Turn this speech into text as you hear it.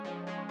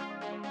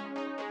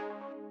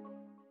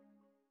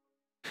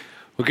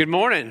Well, good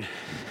morning.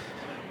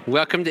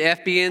 Welcome to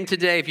FBN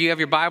today. If you have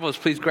your Bibles,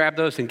 please grab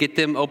those and get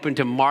them open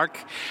to Mark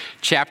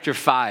chapter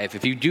 5.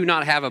 If you do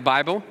not have a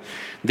Bible,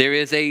 there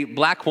is a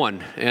black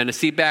one and a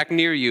seat back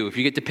near you. If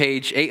you get to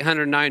page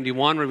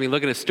 891, we're going to be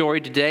looking at a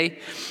story today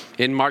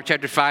in Mark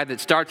chapter 5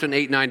 that starts on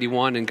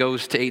 891 and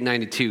goes to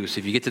 892. So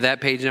if you get to that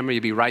page number,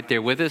 you'll be right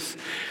there with us,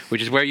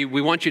 which is where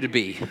we want you to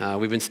be.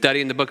 We've been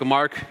studying the book of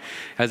Mark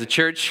as a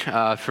church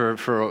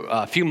for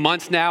a few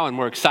months now, and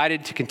we're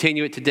excited to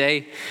continue it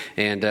today,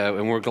 and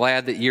we're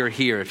glad that you're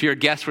here. If you're a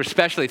guest, we're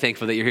especially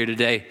thankful that you're here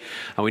today.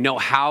 We know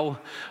how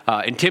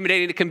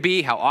intimidating it can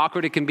be, how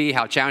awkward it can be,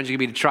 how challenging it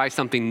can be to try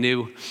something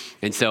new.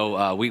 And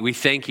so we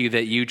thank you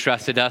that you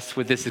trusted us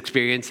with this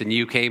experience and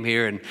you came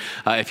here. And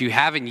if you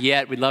haven't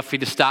yet, we'd love for you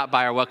to stop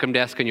by our welcome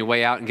desk on your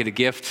way out and get a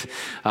gift.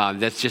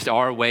 That's just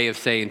our way of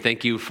saying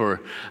thank you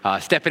for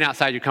stepping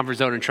outside your comfort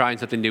zone and trying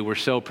something new. We're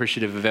so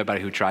appreciative of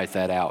everybody who tries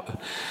that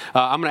out.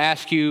 I'm going to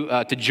ask you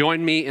to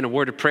join me in a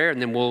word of prayer, and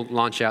then we'll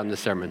launch out in the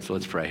sermon. So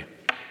let's pray.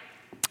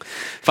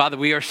 Father,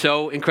 we are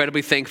so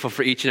incredibly thankful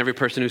for each and every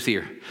person who's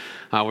here.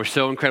 We're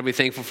so incredibly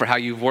thankful for how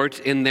you've worked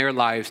in their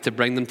lives to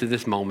bring them to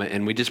this moment.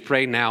 And we just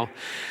pray now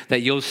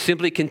that you'll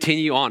simply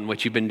continue on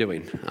what you've been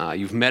doing.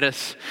 You've met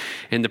us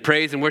in the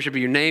praise and worship of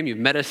your name. You've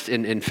met us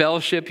in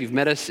fellowship. You've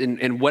met us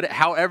in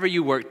however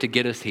you work to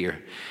get us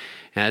here.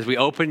 And as we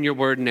open your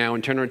word now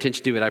and turn our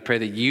attention to it, I pray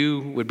that you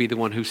would be the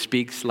one who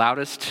speaks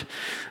loudest.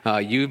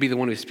 You would be the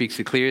one who speaks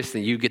the clearest,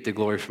 and you get the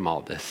glory from all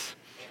of this.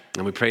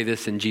 And we pray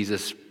this in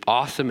Jesus'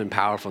 awesome and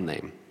powerful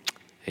name.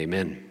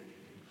 Amen.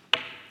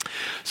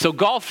 So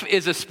golf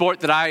is a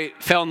sport that I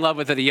fell in love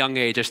with at a young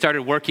age. I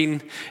started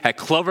working at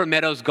Clover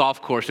Meadows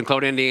Golf Course in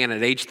Clover, Indiana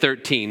at age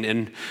 13.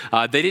 And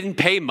they didn't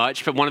pay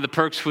much, but one of the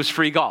perks was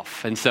free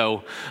golf. And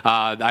so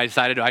I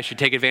decided I should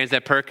take advantage of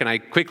that perk, and I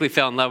quickly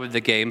fell in love with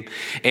the game.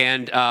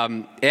 And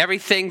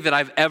everything that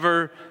I've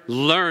ever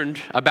learned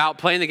about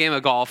playing the game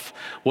of golf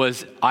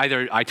was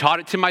either I taught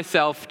it to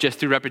myself just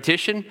through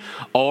repetition,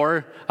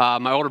 or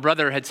my older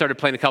brother had started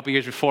playing a couple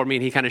years before me,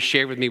 and he kind of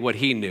shared with me what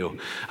he knew.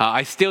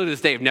 I still to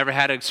this day have never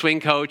had a swing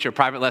coach or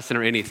private lesson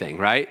or anything,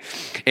 right?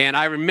 And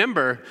I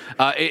remember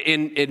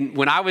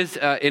when I was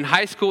in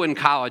high school and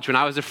college, when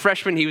I was a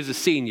freshman, he was a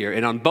senior,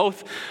 and on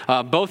both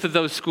of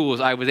those schools,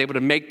 I was able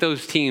to make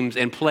those teams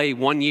and play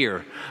 1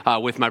 year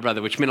with my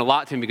brother, which meant a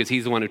lot to him because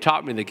he's the one who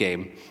taught me the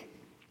game.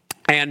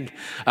 And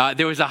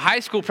there was a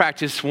high school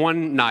practice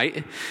one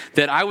night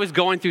that I was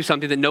going through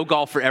something that no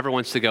golfer ever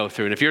wants to go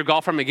through. And if you're a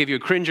golfer, I'm going to give you a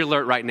cringe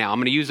alert right now. I'm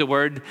going to use a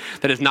word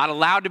that is not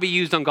allowed to be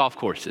used on golf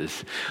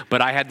courses,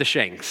 but I had the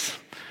shanks.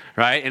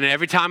 Right? And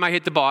every time I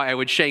hit the ball, I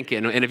would shank it.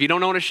 And if you don't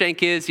know what a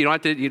shank is, you don't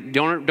have to.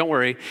 Don't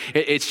worry.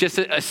 It's just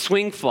a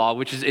swing flaw,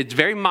 it's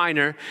very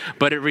minor,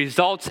 but it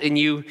results in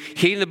you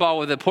hitting the ball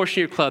with a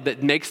portion of your club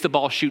that makes the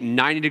ball shoot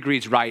 90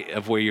 degrees right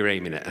of where you're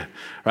aiming it.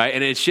 Right?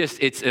 And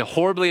it's a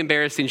horribly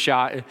embarrassing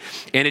shot,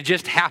 and it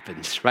just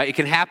happens. Right? It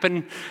can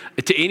happen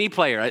to any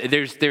player.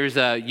 There's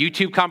a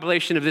YouTube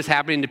compilation of this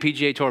happening to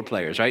PGA Tour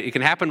players. Right? It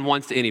can happen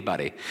once to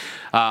anybody,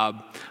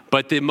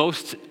 but the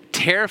most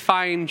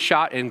terrifying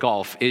shot in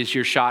golf is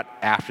your shot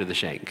after the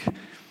shank,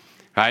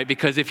 right?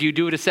 Because if you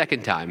do it a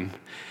second time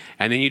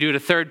and then you do it a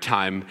third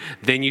time,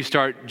 then you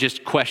start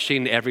just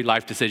questioning every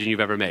life decision you've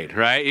ever made,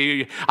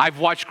 right? I've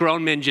watched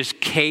grown men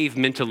just cave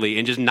mentally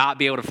and just not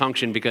be able to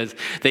function because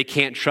they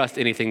can't trust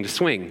anything to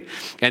swing.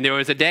 And there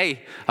was a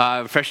day,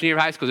 freshman year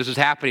of high school, this was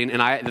happening,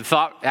 and the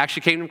thought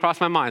actually came across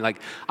my mind, like,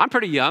 I'm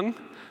pretty young.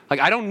 Like,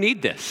 I don't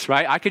need this,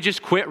 right? I could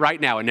just quit right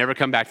now and never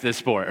come back to this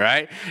sport,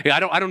 right? I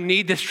don't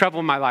need this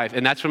trouble in my life.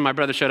 And that's when my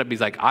brother showed up. He's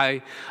like,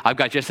 I've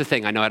got just the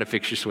thing. I know how to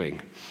fix your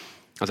swing.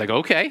 I was like,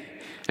 okay.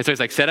 And so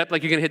he's like, set up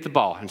like you're going to hit the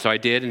ball. And so I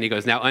did. And he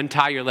goes, now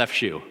untie your left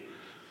shoe.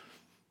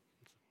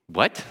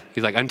 What?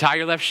 He's like, untie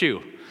your left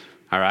shoe.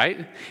 All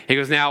right. He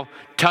goes, now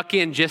tuck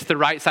in just the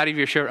right side of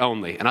your shirt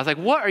only. And I was like,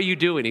 what are you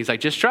doing? He's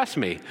like, just trust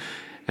me.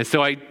 And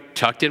so I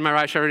tucked in my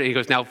right shirt. And he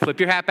goes, now flip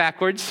your hat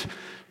backwards.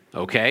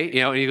 Okay,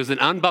 and he goes, then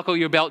unbuckle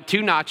your belt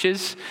 2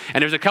 notches.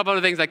 And there's a couple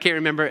other things I can't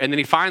remember. And then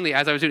he finally,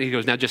 as I was doing it, he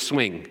goes, now just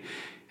swing.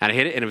 And I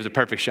hit it, and it was a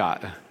perfect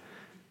shot.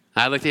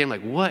 I looked at him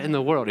like, what in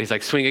the world? He's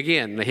like, swing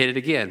again. And I hit it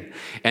again.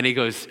 And he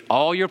goes,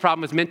 all your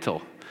problem is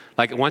mental.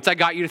 Like, once I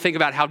got you to think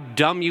about how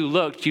dumb you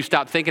looked, you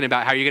stopped thinking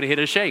about how you're going to hit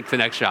a shank the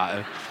next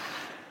shot.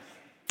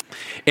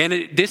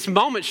 And this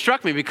moment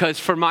struck me because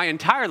for my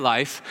entire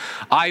life,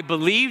 I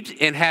believed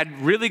and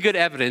had really good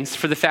evidence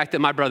for the fact that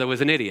my brother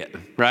was an idiot,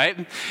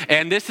 right?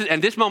 And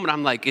this moment,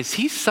 I'm like, is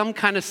he some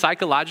kind of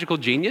psychological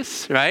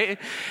genius, right?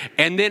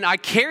 And then I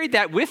carried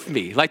that with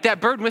me, like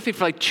that burden with me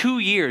for like 2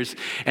 years.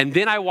 And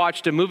then I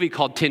watched a movie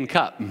called Tin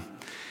Cup. And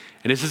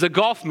this is a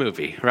golf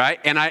movie, right?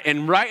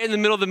 And right in the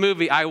middle of the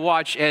movie, I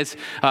watch as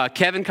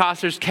Kevin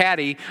Costner's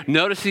caddy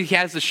notices he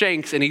has the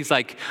shanks, and he's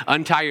like,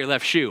 untie your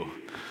left shoe.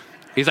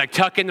 He's like,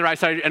 tuck in the right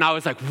side. And I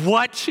was like,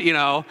 what?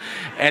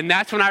 And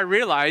that's when I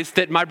realized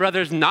that my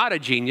brother's not a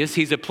genius.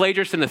 He's a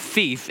plagiarist and a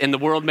thief, and the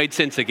world made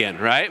sense again,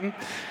 right?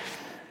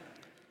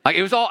 Like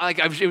it was all, like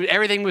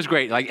everything was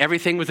great. Like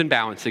everything was in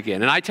balance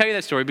again. And I tell you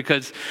that story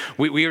because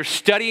we are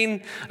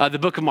studying the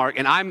book of Mark,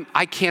 and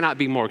I cannot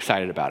be more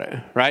excited about it,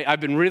 right?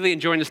 I've been really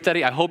enjoying the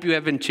study. I hope you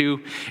have been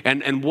too.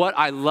 And what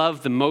I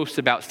love the most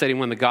about studying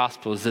one of the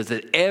Gospels is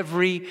that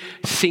every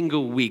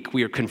single week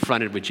we are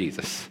confronted with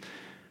Jesus.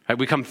 Right?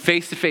 We come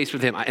face to face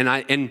with him.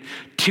 And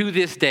to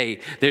this day,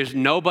 there's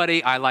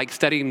nobody I like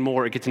studying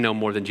more or get to know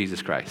more than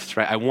Jesus Christ,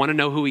 right? I want to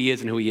know who he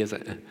is and who he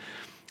isn't.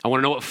 I want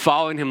to know what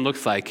following him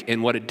looks like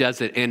and what it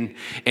does it. And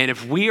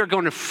if we are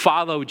going to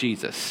follow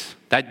Jesus,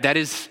 that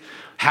is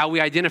how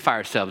we identify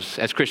ourselves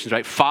as Christians,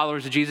 right?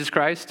 Followers of Jesus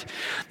Christ.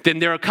 Then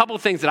there are a couple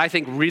of things that I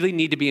think really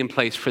need to be in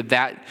place for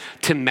that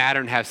to matter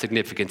and have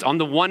significance. On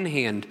the one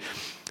hand,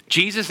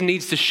 Jesus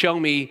needs to show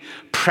me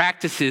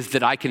practices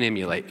that I can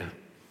emulate.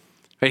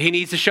 Right? He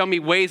needs to show me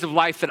ways of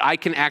life that I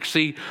can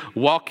actually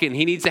walk in.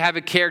 He needs to have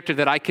a character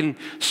that I can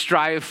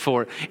strive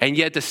for. And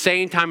yet at the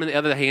same time, on the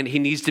other hand, he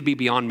needs to be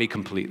beyond me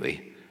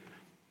completely.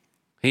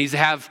 He needs to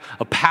have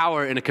a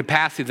power and a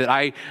capacity that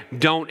I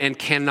don't and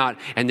cannot.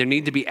 And there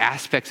need to be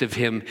aspects of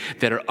him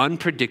that are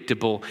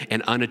unpredictable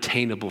and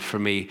unattainable for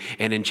me.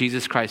 And in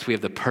Jesus Christ, we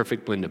have the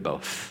perfect blend of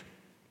both.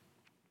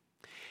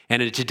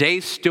 And in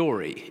today's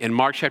story, in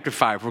Mark chapter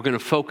 5, we're going to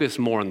focus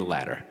more on the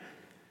latter.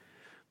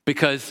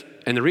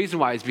 And the reason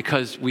why is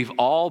because we've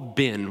all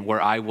been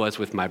where I was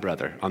with my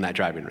brother on that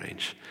driving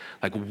range.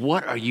 Like,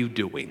 what are you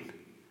doing?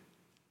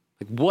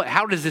 Like,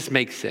 how does this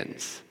make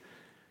sense?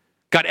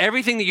 God,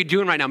 everything that you're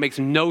doing right now makes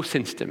no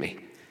sense to me.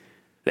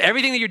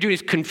 Everything that you're doing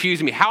is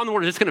confusing me. How in the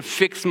world is this going to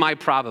fix my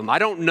problem? I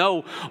don't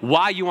know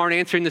why you aren't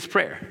answering this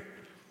prayer.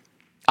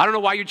 I don't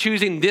know why you're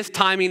choosing this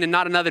timing and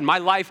not another. My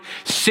life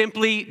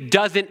simply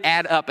doesn't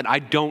add up, and I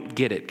don't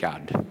get it,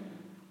 God.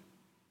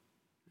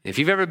 If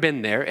you've ever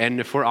been there, and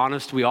if we're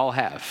honest, we all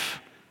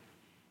have.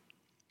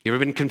 You ever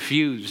been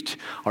confused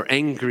or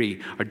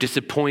angry or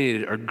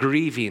disappointed or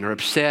grieving or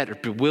upset or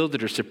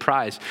bewildered or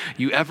surprised?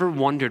 You ever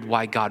wondered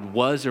why God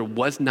was or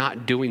was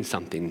not doing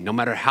something, no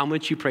matter how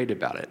much you prayed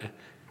about it?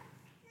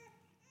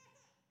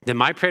 Then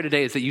my prayer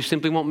today is that you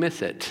simply won't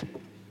miss it.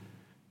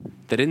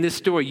 That in this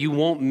story, you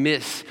won't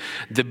miss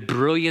the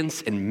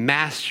brilliance and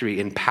mastery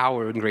and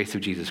power and grace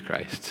of Jesus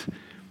Christ.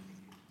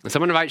 So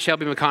I'm going to invite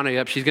Shelby McConaughey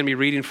up. She's going to be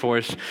reading for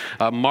us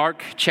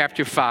Mark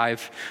chapter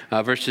 5,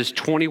 verses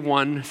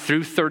 21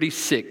 through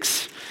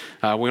 36.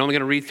 We're only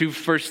going to read through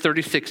verse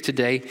 36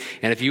 today.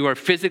 And if you are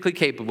physically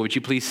capable, would you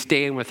please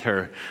stand with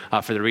her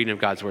for the reading of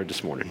God's word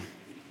this morning?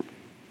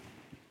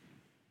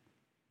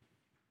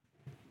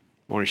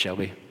 Morning,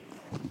 Shelby.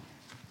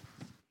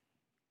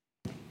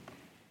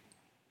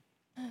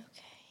 Okay.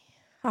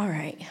 All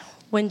right.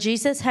 When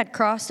Jesus had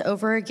crossed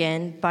over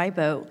again by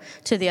boat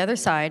to the other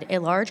side, a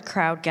large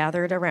crowd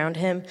gathered around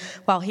him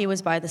while he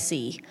was by the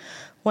sea.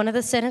 One of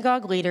the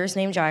synagogue leaders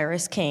named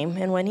Jairus came,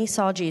 and when he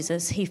saw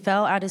Jesus, he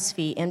fell at his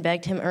feet and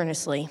begged him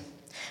earnestly,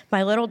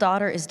 "My little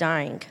daughter is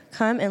dying.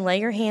 Come and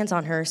lay your hands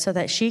on her so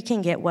that she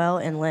can get well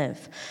and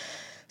live."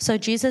 So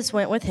Jesus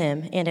went with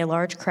him, and a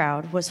large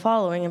crowd was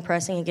following and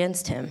pressing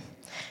against him.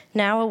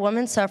 Now a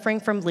woman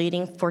suffering from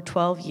bleeding for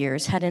 12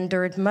 years had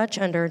endured much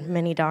under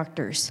many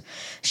doctors.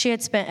 She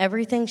had spent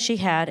everything she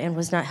had and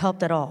was not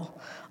helped at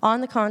all.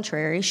 On the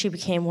contrary, she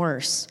became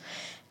worse.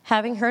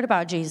 Having heard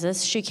about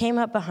Jesus, she came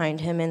up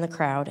behind him in the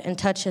crowd and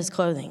touched his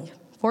clothing.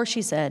 For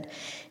she said,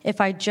 "If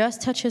I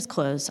just touch his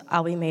clothes,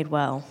 I'll be made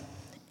well."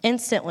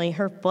 Instantly,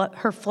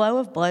 her flow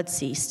of blood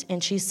ceased,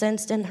 and she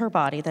sensed in her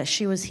body that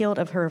she was healed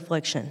of her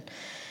affliction.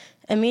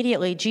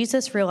 Immediately,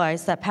 Jesus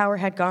realized that power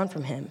had gone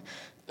from him.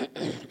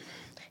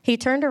 He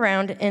turned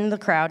around in the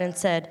crowd and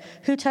said,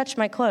 "Who touched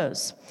my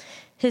clothes?"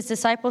 His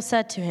disciples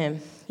said to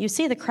him, "You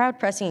see the crowd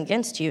pressing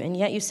against you, and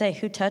yet you say,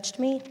 'Who touched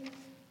me?'"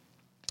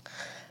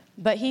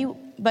 But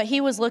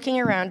he was looking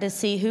around to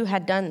see who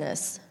had done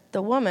this.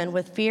 The woman,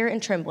 with fear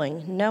and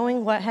trembling,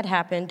 knowing what had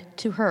happened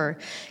to her,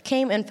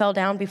 came and fell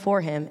down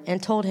before him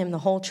and told him the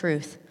whole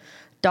truth.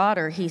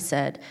 "Daughter," he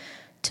said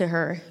to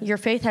her, "your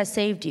faith has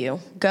saved you.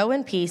 Go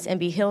in peace and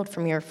be healed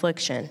from your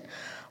affliction."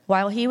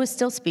 While he was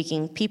still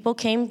speaking, people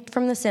came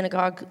from the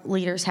synagogue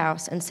leader's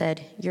house and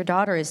said, "Your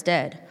daughter is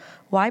dead.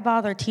 Why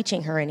bother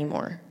teaching her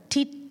anymore?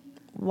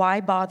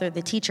 Why bother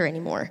the teacher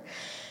anymore?"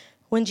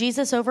 When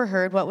Jesus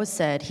overheard what was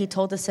said, he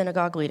told the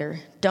synagogue leader,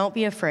 "Don't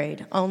be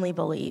afraid, only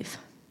believe."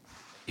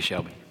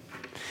 Shelby,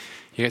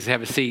 you guys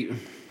have a seat.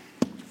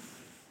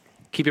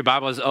 Keep your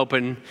Bibles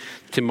open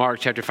to Mark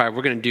chapter 5.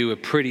 We're going to do a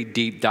pretty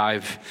deep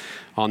dive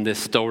on this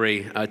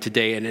story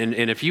today. And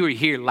if you were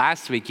here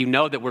last week, you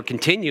know that we're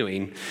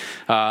continuing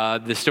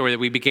the story that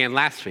we began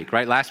last week,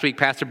 right? Last week,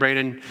 Pastor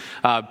Brandon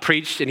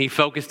preached, and he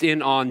focused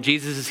in on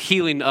Jesus'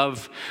 healing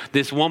of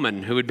this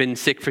woman who had been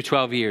sick for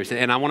 12 years.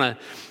 And I want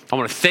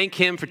to thank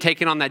him for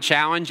taking on that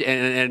challenge.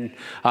 And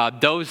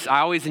those, I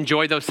always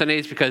enjoy those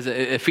Sundays because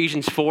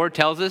Ephesians 4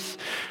 tells us,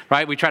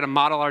 right? We try to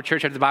model our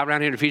church after the Bible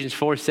around here. And Ephesians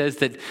 4 says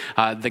that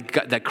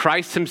that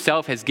Christ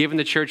himself has given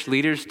the church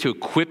leaders to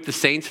equip the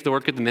saints for the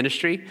work of the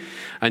ministry.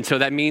 And so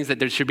that means that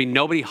there should be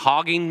nobody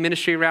hogging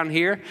ministry around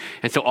here.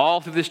 And so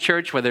all through this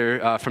church,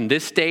 whether from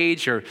this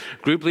stage or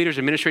group leaders,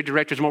 administrative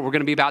directors, we're going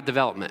to be about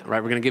development,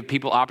 right? We're going to give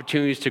people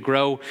opportunities to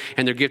grow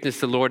in their giftedness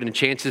to the Lord and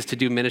chances to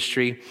do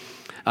ministry.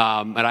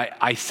 And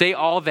I say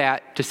all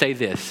that to say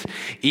this: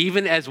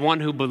 even as one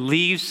who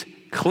believes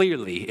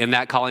clearly in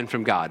that calling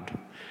from God,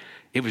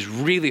 it was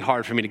really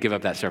hard for me to give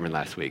up that sermon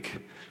last week.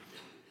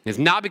 It's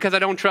not because I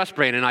don't trust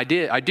Brandon. I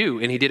do,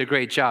 and he did a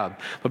great job.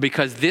 But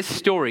because this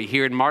story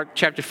here in Mark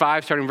chapter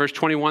 5, starting verse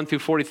 21 through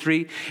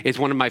 43, is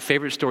one of my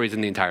favorite stories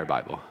in the entire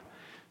Bible.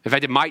 In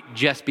fact, it might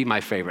just be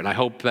my favorite, and I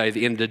hope that at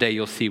the end of the day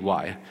you'll see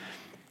why.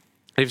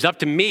 If it was up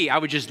to me, I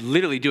would just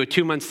literally do a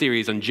 2-month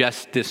series on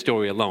just this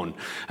story alone.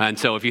 And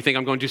so if you think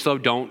I'm going too slow,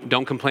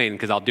 don't complain,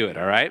 because I'll do it,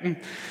 all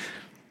right?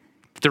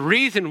 The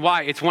reason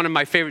why it's one of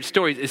my favorite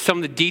stories is some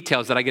of the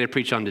details that I get to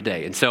preach on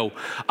today. And so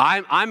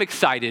I'm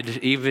excited,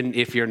 even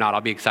if you're not,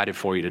 I'll be excited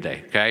for you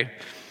today, okay?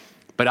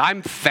 But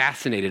I'm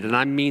fascinated, and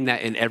I mean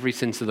that in every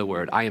sense of the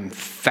word. I am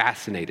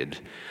fascinated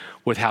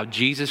with how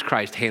Jesus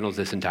Christ handles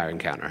this entire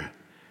encounter.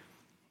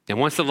 And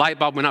once the light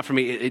bulb went up for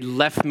me, it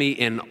left me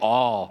in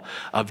awe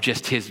of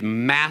just his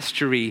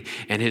mastery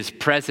and his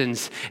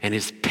presence and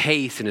his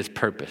pace and his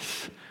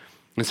purpose.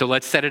 And so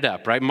let's set it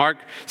up, right?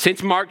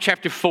 Since Mark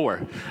chapter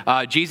 4,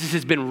 Jesus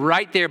has been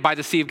right there by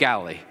the Sea of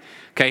Galilee.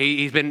 Okay,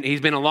 he's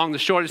been along the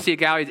shore of the Sea of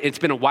Galilee. It's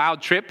been a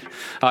wild trip.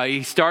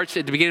 He starts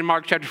at the beginning of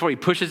Mark chapter 4. He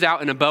pushes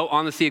out in a boat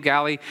on the Sea of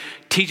Galilee,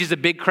 teaches a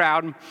big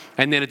crowd,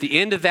 and then at the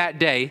end of that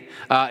day,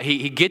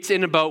 he gets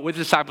in a boat with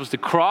the disciples to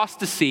cross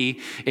the sea.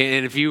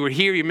 And if you were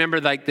here, you remember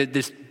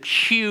this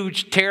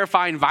huge,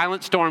 terrifying,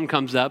 violent storm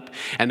comes up,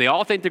 and they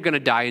all think they're going to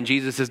die, and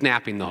Jesus is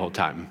napping the whole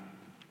time.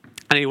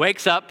 And he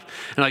wakes up,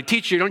 and like,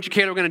 teacher, don't you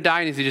care that we're going to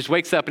die? And he just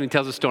wakes up and he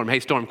tells the storm,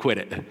 hey, storm, quit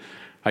it.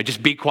 Right,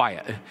 just be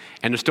quiet.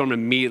 And the storm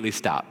immediately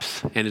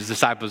stops, and his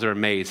disciples are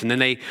amazed. And then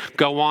they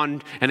go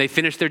on, and they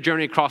finish their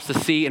journey across the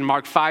sea. And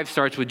Mark 5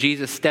 starts with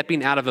Jesus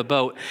stepping out of a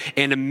boat.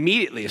 And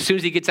immediately, as soon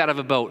as he gets out of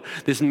a boat,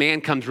 this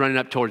man comes running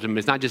up towards him.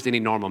 It's not just any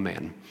normal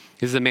man.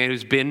 This is a man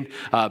who's been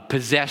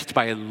possessed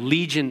by a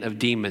legion of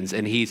demons,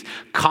 and he's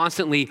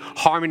constantly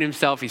harming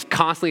himself. He's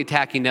constantly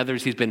attacking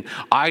others. He's been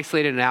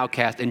isolated and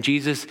outcast, and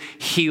Jesus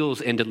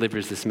heals and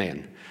delivers this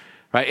man.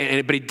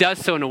 Right? But he does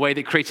so in a way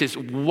that creates this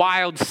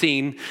wild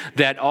scene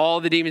that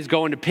all the demons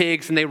go into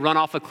pigs and they run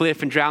off a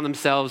cliff and drown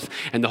themselves,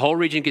 and the whole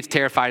region gets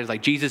terrified. It's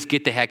like, Jesus,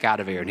 get the heck out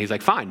of here. And he's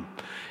like, fine.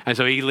 And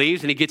so he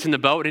leaves and he gets in the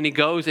boat and he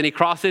goes and he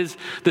crosses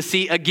the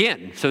sea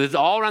again. So this is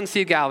all around the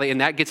Sea of Galilee,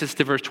 and that gets us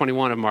to verse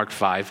 21 of Mark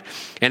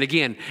 5. And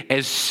again,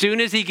 as soon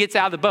as he gets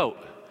out of the boat,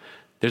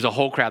 there's a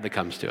whole crowd that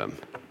comes to him.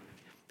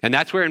 And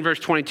that's where in verse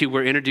 22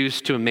 we're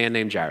introduced to a man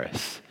named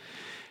Jairus.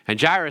 And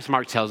Jairus,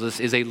 Mark tells us,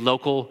 is a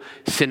local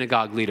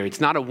synagogue leader.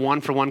 It's not a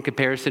one-for-one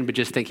comparison, but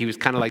just think he was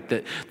kind of like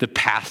the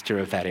pastor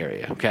of that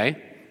area,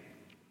 okay?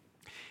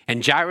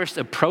 And Jairus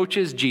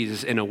approaches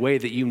Jesus in a way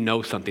that you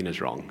know something is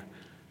wrong.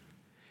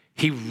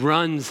 He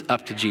runs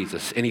up to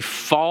Jesus, and he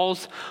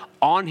falls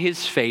on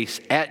his face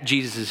at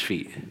Jesus'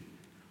 feet.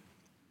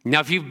 Now,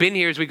 if you've been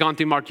here as we've gone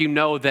through Mark, you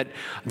know that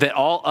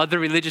all other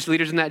religious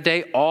leaders in that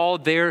day, all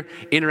their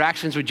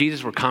interactions with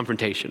Jesus were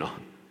confrontational.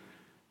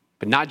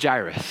 But not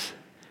Jairus.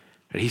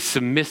 He's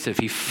submissive.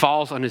 He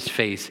falls on his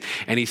face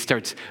and he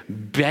starts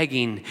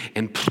begging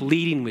and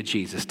pleading with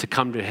Jesus to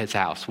come to his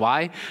house.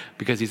 Why?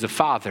 Because he's a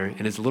father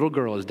and his little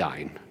girl is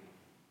dying. And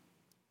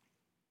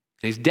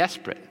he's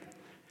desperate.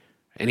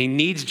 And he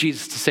needs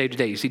Jesus to save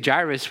today. You see,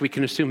 Jairus, we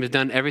can assume, has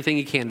done everything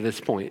he can to this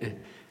point.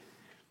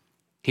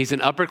 He's an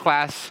upper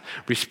class,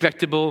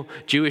 respectable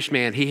Jewish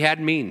man. He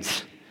had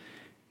means.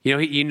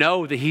 You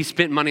know that he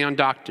spent money on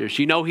doctors.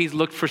 You know he's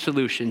looked for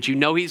solutions. You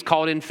know he's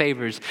called in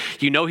favors.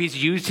 You know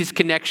he's used his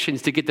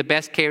connections to get the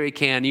best care he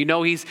can. You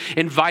know he's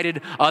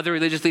invited other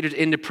religious leaders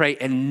in to pray,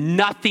 and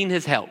nothing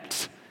has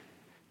helped.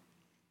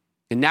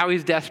 And now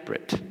he's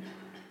desperate.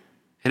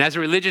 And as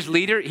a religious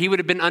leader, he would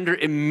have been under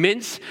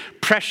immense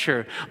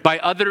pressure by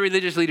other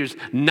religious leaders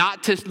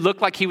not to look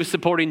like he was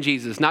supporting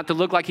Jesus, not to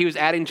look like he was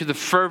adding to the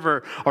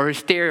fervor or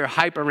hysteria or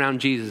hype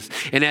around Jesus.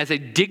 And as a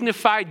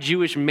dignified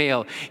Jewish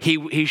male,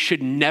 he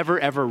should never,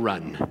 ever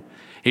run.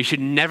 He should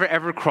never,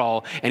 ever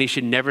crawl, and he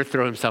should never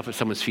throw himself at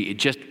someone's feet. It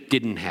just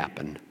didn't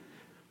happen.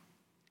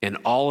 And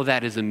all of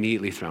that is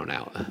immediately thrown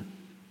out.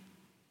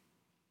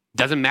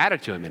 Doesn't matter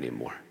to him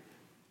anymore.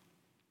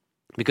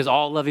 Because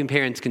all loving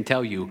parents can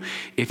tell you,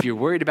 if you're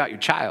worried about your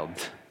child,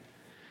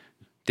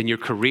 then your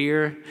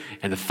career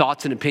and the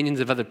thoughts and opinions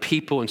of other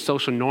people and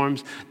social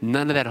norms,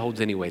 none of that holds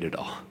any weight at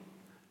all.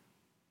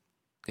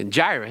 And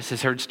Jairus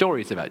has heard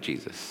stories about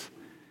Jesus.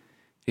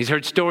 He's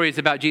heard stories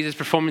about Jesus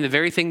performing the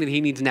very thing that he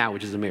needs now,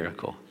 which is a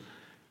miracle.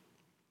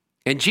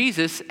 And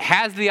Jesus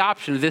has the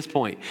option at this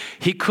point.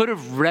 He could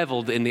have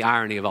reveled in the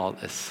irony of all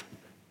this.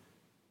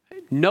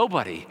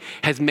 Nobody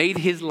has made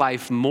his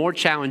life more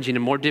challenging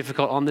and more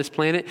difficult on this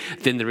planet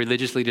than the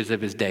religious leaders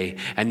of his day.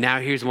 And now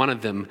here's one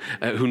of them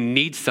who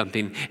needs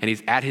something, and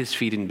he's at his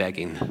feet and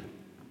begging.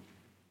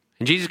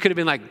 And Jesus could have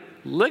been like,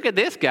 look at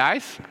this,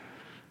 guys.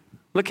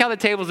 Look how the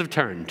tables have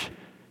turned.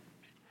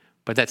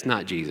 But that's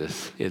not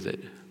Jesus, is it?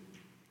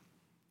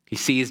 He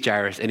sees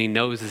Jairus and he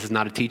knows this is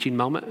not a teaching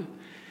moment.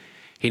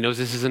 He knows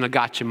this isn't a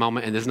gotcha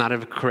moment and this is not a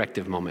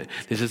corrective moment.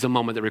 This is a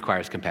moment that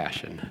requires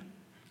compassion.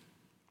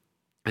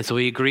 And so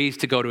he agrees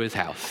to go to his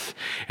house.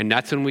 And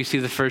that's when we see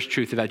the first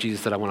truth about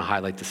Jesus that I want to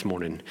highlight this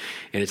morning.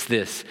 And it's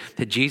this,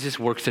 that Jesus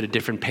works at a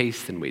different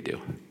pace than we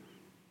do.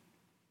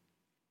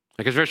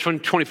 Because verse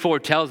 24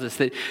 tells us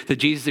that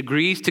Jesus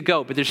agrees to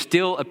go, but there's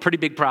still a pretty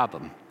big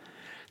problem.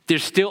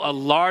 There's still a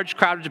large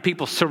crowd of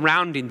people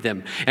surrounding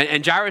them.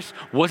 And Jairus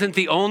wasn't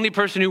the only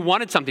person who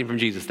wanted something from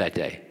Jesus that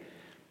day.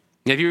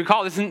 If you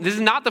recall, this is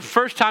not the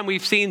first time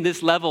we've seen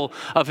this level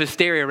of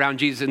hysteria around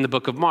Jesus in the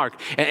book of Mark.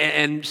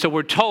 And so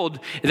we're told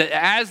that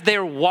as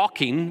they're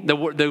walking, the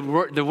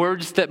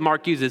words that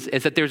Mark uses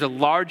is that there's a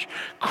large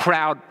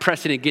crowd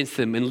pressing against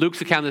them. In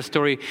Luke's account of the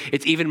story,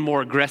 it's even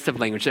more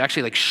aggressive language. They're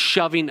actually like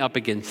shoving up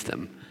against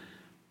them.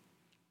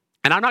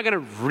 And I'm not going to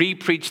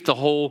re-preach the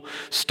whole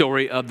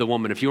story of the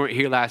woman. If you weren't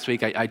here last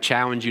week, I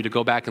challenge you to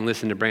go back and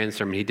listen to Brandon's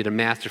sermon. He did a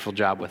masterful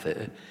job with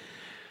it.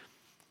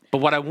 But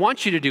what I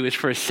want you to do is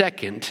for a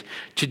second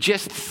to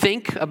just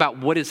think about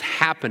what is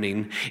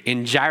happening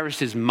in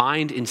Jairus'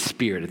 mind and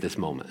spirit at this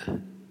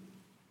moment.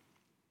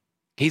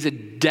 He's a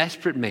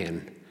desperate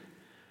man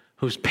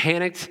who's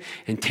panicked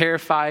and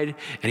terrified.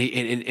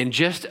 And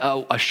just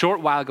a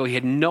short while ago, he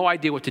had no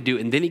idea what to do.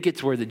 And then he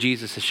gets word that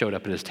Jesus has showed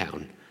up in his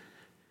town.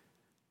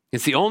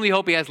 It's the only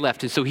hope he has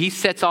left. And so he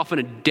sets off in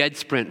a dead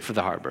sprint for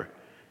the harbor.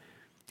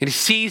 And he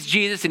sees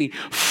Jesus and he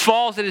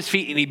falls at his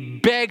feet and he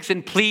begs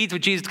and pleads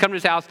with Jesus to come to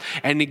his house.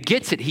 And he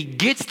gets it. He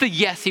gets the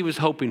yes he was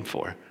hoping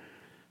for.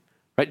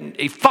 Right?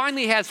 He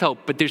finally has hope,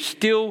 but there's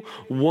still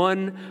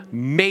one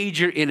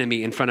major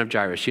enemy in front of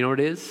Jairus. You know what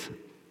it is?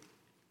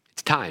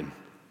 It's time.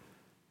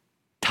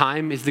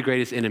 Time is the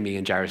greatest enemy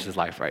in Jairus'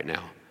 life right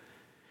now.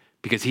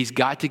 Because he's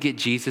got to get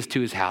Jesus to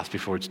his house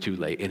before it's too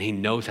late. And he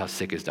knows how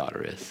sick his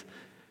daughter is.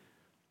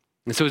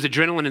 And so his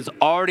adrenaline is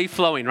already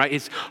flowing, right?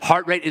 His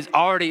heart rate is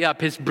already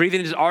up. His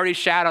breathing is already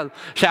shallow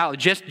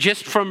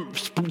just from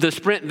the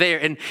sprint there.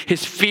 And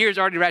his fear is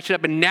already ratcheted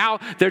up. And now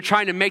they're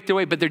trying to make their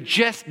way, but they're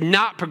just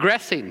not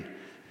progressing.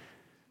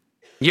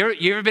 You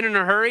ever been in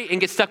a hurry and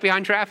get stuck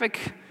behind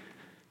traffic?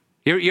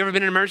 You ever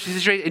been in an emergency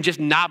situation and just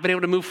not been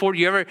able to move forward?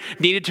 You ever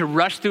needed to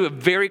rush through a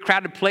very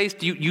crowded place?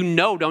 You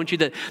know, don't you,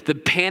 that the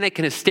panic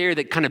and hysteria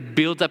that kind of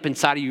builds up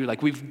inside of you,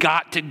 like, we've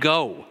got to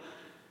go.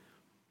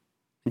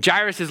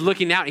 Jairus is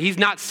looking out. He's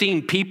not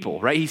seeing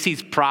people, right? He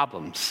sees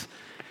problems.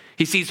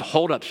 He sees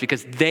holdups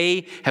because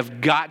they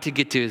have got to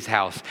get to his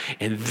house.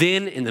 And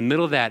then in the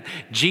middle of that,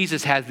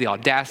 Jesus has the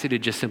audacity to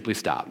just simply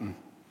stop.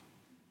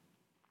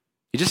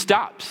 He just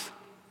stops.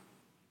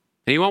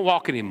 And he won't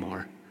walk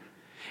anymore.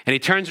 And he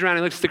turns around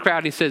and looks at the crowd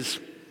and he says,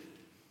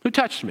 "Who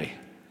touched me?"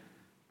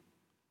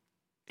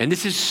 And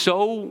this is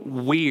so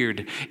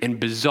weird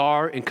and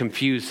bizarre and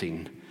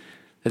confusing.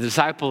 The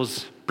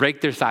disciples break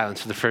their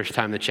silence for the first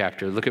time in the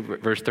chapter. Look at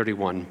verse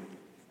 31.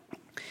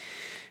 The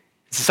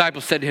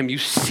disciples said to him, "You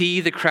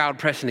see the crowd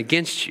pressing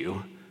against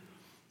you,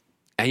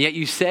 and yet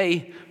you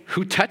say,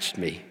 'Who touched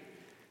me?'"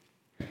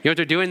 You know what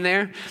they're doing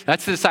there?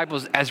 That's the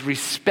disciples, as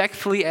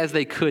respectfully as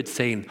they could,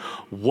 saying,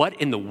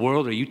 "What in the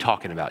world are you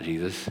talking about,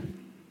 Jesus?"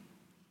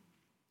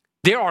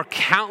 There are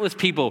countless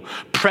people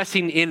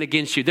pressing in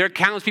against you. There are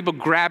countless people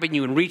grabbing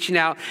you and reaching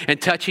out and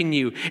touching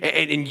you.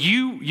 And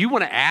you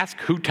want to ask,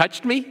 "Who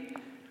touched me?"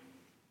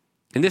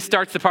 And this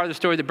starts the part of the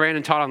story that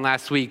Brandon taught on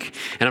last week.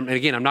 And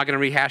again, I'm not going to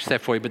rehash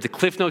that for you, but the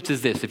Cliff Notes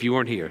is this, if you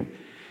weren't here.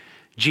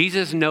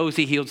 Jesus knows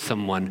he healed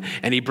someone,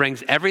 and he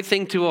brings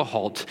everything to a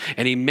halt,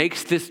 and he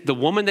makes the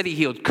woman that he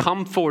healed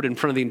come forward in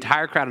front of the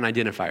entire crowd and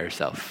identify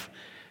herself.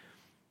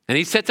 And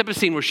he sets up a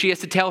scene where she has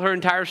to tell her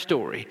entire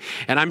story.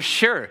 And I'm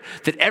sure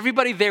that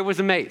everybody there was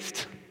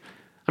amazed.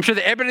 I'm sure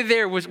that everybody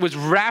there was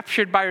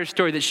raptured by her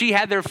story, that she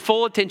had their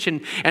full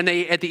attention. And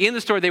at the end of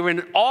the story, they were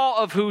in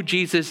awe of who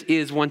Jesus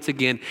is once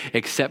again,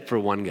 except for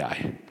one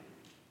guy.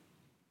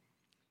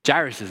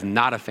 Jairus is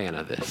not a fan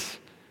of this.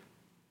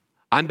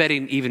 I'm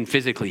betting even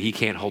physically he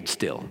can't hold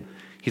still.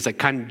 He's like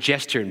kind of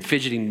gesturing,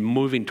 fidgeting,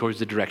 moving towards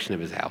the direction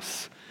of his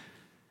house.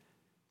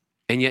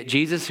 And yet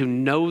Jesus, who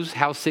knows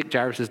how sick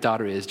Jairus'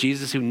 daughter is,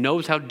 Jesus who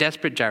knows how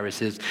desperate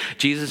Jairus is,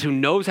 Jesus who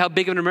knows how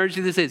big of an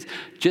emergency this is,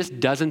 just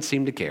doesn't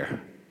seem to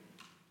care.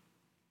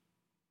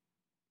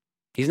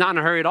 He's not in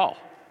a hurry at all.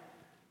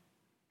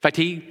 In fact,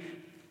 he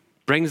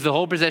brings the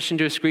whole procession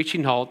to a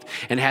screeching halt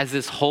and has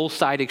this whole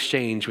side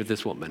exchange with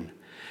this woman.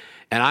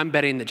 And I'm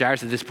betting that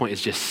Jairus at this point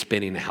is just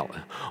spinning out.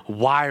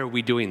 Why are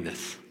we doing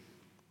this?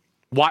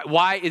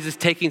 Why is this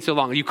taking so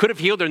long? You could have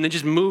healed her and then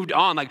just moved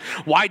on. Like,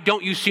 why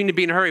don't you seem to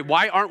be in a hurry?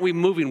 Why aren't we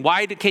moving?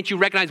 Why can't you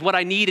recognize what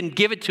I need and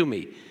give it to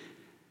me?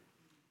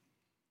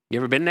 You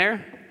ever been there?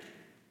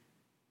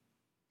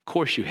 Of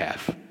course you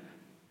have.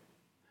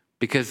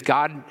 Because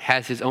God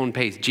has his own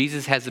pace.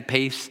 Jesus has a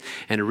pace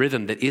and a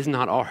rhythm that is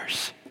not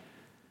ours.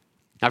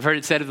 I've heard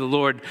it said of the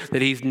Lord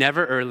that he's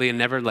never early and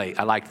never late.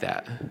 I like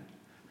that.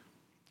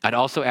 I'd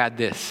also add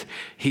this.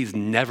 He's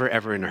never,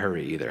 ever in a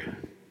hurry either.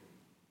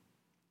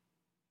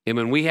 And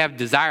when we have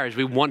desires,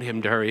 we want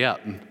him to hurry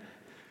up.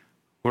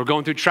 When we're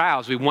going through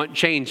trials, we want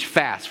change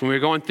fast. When we're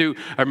going through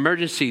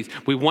emergencies,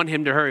 we want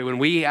him to hurry. When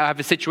we have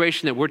a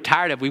situation that we're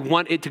tired of, we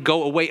want it to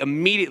go away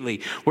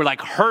immediately. We're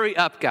like, hurry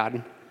up,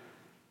 God.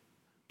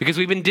 Because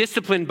we've been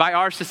disciplined by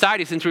our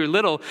society since we were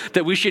little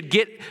that we should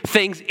get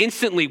things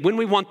instantly when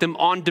we want them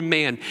on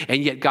demand.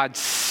 And yet God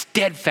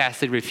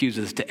steadfastly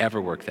refuses to ever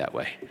work that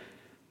way.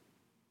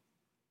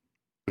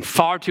 And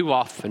far too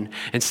often,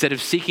 instead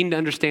of seeking to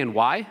understand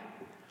why,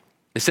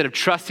 instead of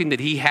trusting that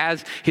he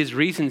has his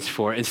reasons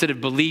for it, instead of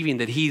believing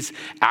that he's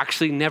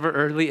actually never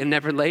early and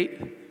never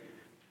late,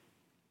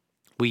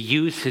 we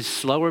use his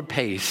slower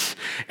pace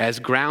as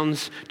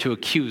grounds to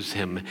accuse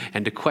him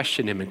and to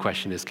question him and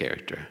question his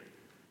character.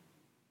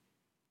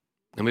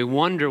 And we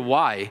wonder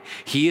why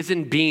he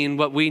isn't being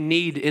what we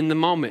need in the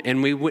moment.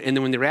 And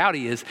then when the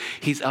reality is,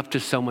 he's up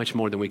to so much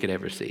more than we could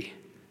ever see.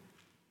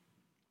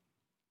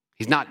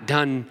 He's not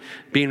done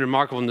being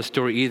remarkable in the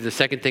story either. The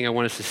second thing I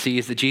want us to see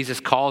is that Jesus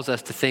calls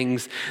us to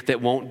things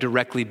that won't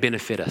directly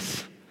benefit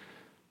us.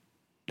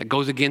 That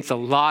goes against a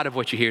lot of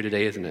what you hear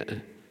today, isn't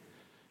it?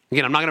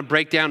 Again, I'm not going to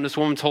break down this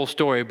woman's whole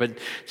story, but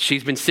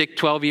she's been sick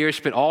 12 years,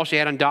 spent all she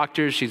had on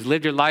doctors. She's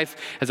lived her life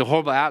as a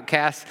horrible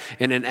outcast.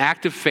 In an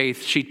act of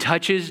faith, she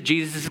touches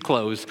Jesus'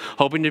 clothes,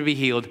 hoping to be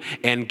healed.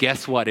 And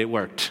guess what? It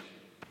worked.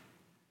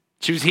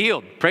 She was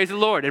healed. Praise the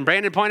Lord. And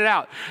Brandon pointed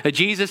out that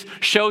Jesus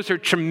shows her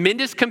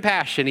tremendous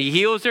compassion. He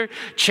heals her,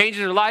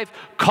 changes her life,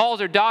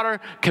 calls her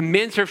daughter,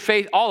 commends her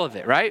faith, all of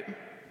it, right?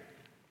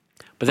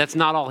 But that's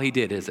not all he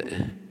did, is it?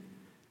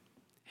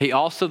 He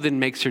also then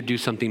makes her do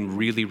something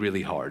really,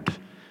 really hard.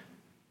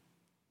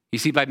 You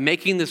see, by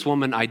making this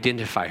woman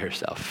identify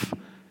herself,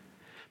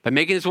 by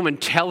making this woman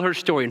tell her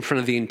story in front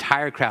of the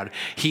entire crowd,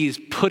 he is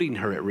putting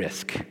her at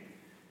risk.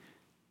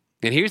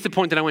 And here's the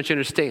point that I want you to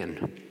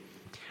understand.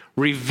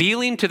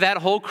 Revealing to that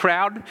whole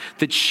crowd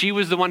that she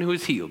was the one who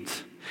was healed,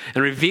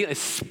 and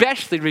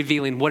especially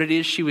revealing what it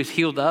is she was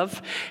healed of,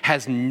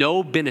 has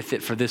no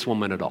benefit for this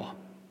woman at all.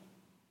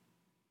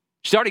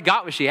 She's already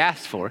got what she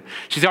asked for.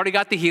 She's already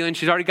got the healing.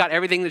 She's already got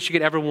everything that she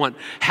could ever want.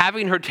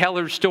 Having her tell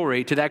her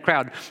story to that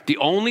crowd, the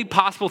only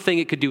possible thing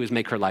it could do is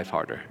make her life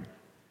harder.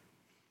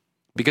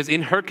 Because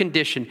in her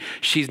condition,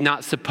 she's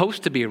not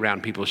supposed to be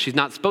around people. She's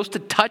not supposed to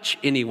touch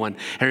anyone.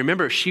 And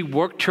remember, she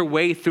worked her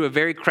way through a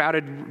very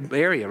crowded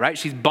area, right?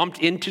 She's bumped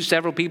into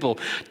several people,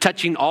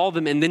 touching all of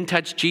them, and then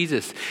touched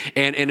Jesus.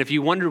 And if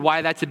you wonder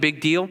why that's a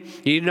big deal,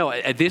 you need to know,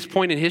 at this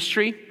point in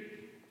history,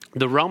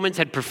 the Romans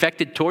had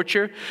perfected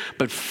torture,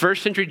 but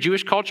first century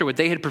Jewish culture, what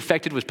they had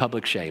perfected was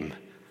public shame.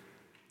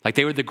 Like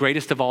they were the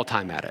greatest of all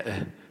time at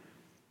it.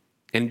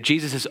 And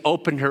Jesus has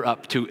opened her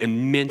up to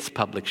immense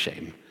public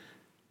shame.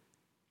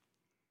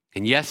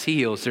 And yes, he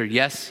heals her.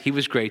 Yes, he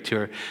was great to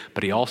her,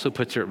 but he also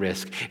puts her at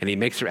risk and he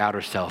makes her out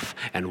herself.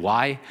 And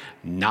why?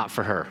 Not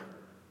for her.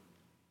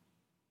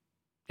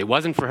 It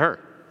wasn't for her.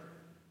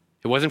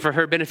 It wasn't for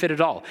her benefit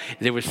at all.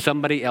 There was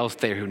somebody else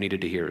there who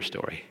needed to hear her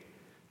story.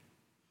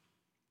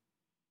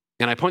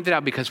 And I point that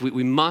out because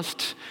we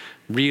must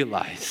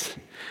realize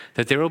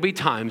that there will be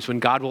times when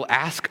God will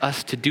ask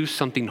us to do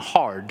something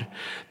hard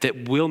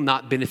that will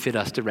not benefit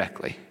us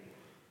directly. There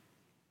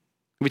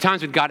will be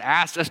times when God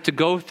asks us to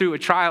go through a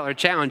trial or a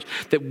challenge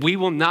that we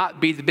will not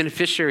be the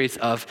beneficiaries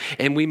of.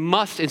 And we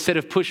must, instead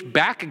of push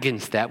back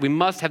against that, we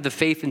must have the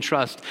faith and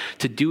trust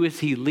to do as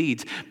he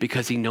leads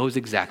because he knows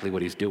exactly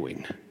what he's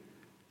doing.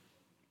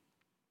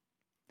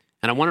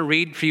 And I want to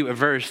read for you a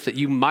verse that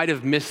you might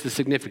have missed the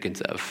significance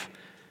of.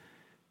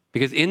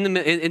 Because in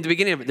the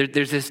beginning of it,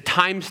 there's this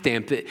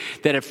timestamp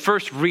that at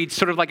first reads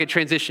sort of like a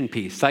transition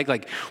piece.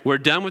 Like we're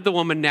done with the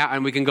woman now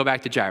and we can go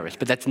back to Jairus.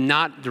 But that's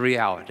not the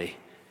reality.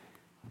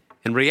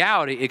 And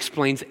reality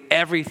explains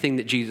everything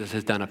that Jesus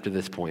has done up to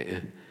this point.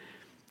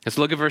 Let's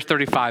look at verse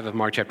 35 of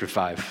Mark chapter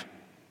 5.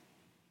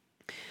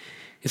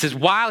 It says,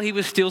 while he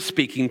was still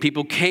speaking,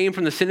 people came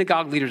from the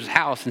synagogue leader's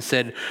house and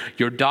said,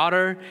 your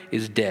daughter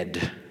is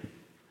dead.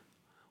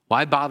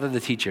 Why bother the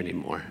teacher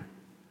anymore?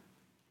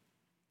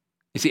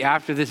 You see,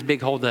 after this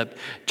big holdup,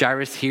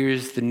 Jairus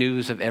hears the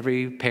news of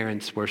every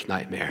parent's worst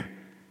nightmare.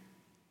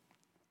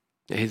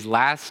 His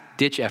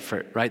last-ditch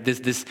effort, right?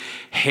 This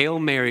Hail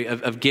Mary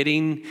of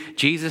getting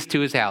Jesus to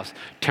his house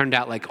turned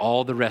out like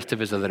all the rest of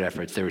his other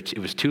efforts. It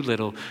was too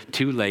little,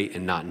 too late,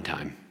 and not in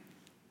time.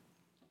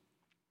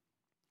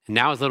 And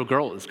now his little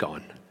girl is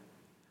gone.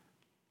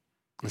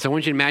 And so I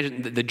want you to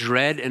imagine the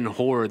dread and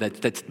horror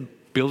that's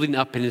building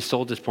up in his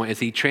soul at this point as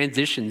he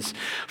transitions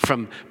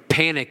from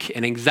panic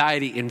and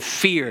anxiety and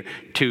fear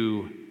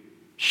to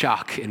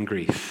shock and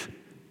grief.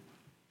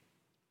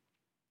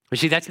 But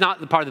see, that's not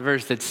the part of the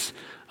verse that's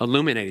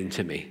illuminating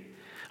to me.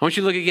 I want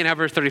you to look again how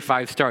verse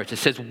 35 starts. It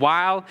says,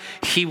 while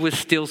he was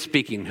still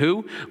speaking.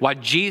 Who? While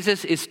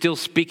Jesus is still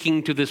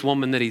speaking to this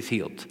woman that he's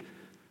healed.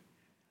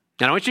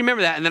 And I want you to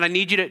remember that, and then I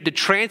need you to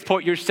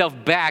transport yourself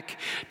back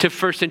to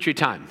first century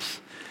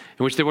times,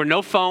 in which there were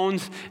no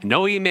phones,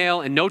 no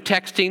email, and no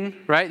texting,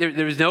 right?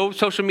 There was no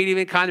social media of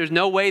any kind. There's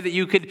no way that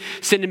you could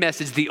send a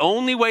message. The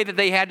only way that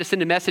they had to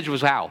send a message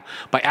was how?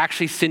 By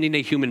actually sending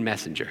a human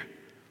messenger.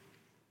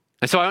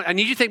 And so I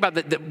need you to think about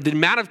the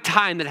amount of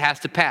time that has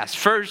to pass.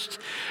 First,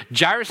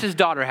 Jairus'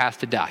 daughter has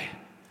to die.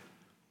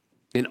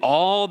 And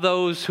all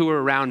those who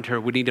are around her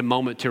would need a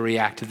moment to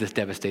react to this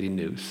devastating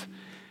news.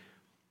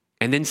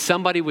 And then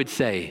somebody would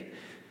say,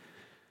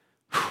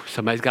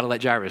 somebody's got to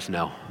let Jairus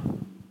know.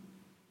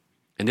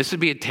 And this would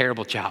be a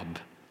terrible job.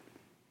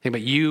 Think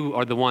about, you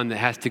are the one that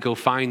has to go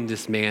find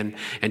this man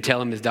and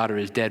tell him his daughter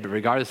is dead, but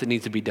regardless, it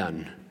needs to be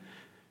done.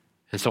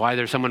 And so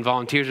either someone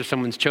volunteers or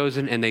someone's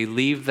chosen, and they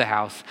leave the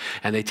house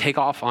and they take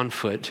off on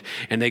foot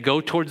and they go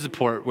towards the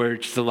port, where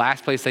it's the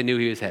last place they knew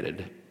he was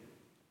headed.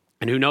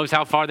 And who knows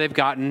how far they've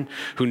gotten,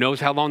 who knows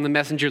how long the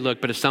messenger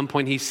looked, but at some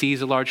point he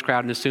sees a large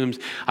crowd and assumes,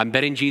 I'm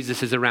betting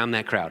Jesus is around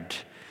that crowd.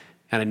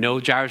 And I know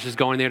Jairus is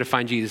going there to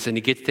find Jesus, and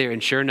he gets there,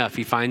 and sure enough,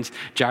 he finds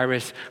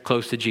Jairus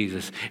close to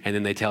Jesus, and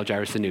then they tell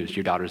Jairus the news,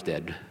 your daughter's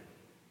dead.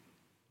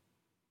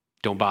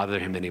 Don't bother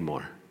him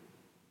anymore.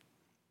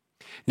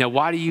 Now,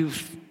 why do you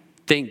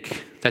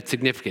think that's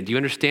significant? Do you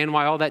understand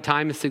why all that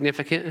time is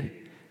significant?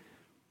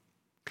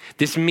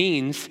 This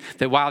means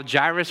that while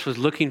Jairus was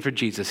looking for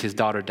Jesus, his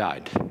daughter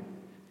died.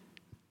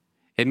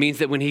 It means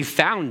that when he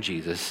found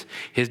Jesus,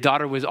 his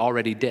daughter was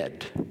already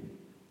dead.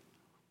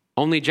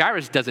 Only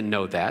Jairus doesn't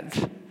know that,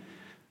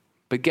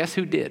 but guess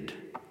who did?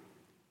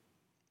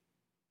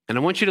 And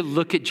I want you to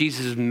look at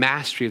Jesus'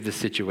 mastery of the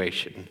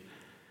situation,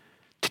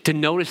 to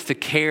notice the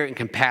care and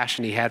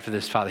compassion he had for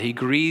this father. He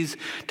agrees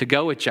to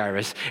go with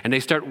Jairus, and they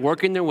start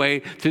working their way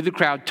through the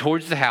crowd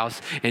towards the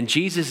house, and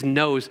Jesus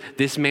knows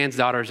this man's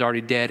daughter is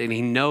already dead, and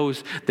he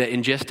knows that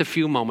in just a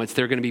few moments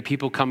there are going to be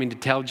people coming to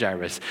tell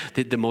Jairus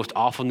the most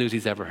awful news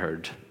he's ever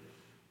heard.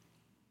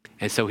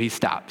 And so he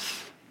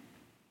stops,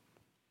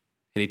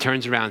 and he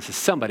turns around and says,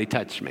 somebody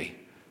touched me.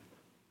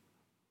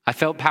 I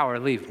felt power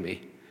leave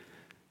me.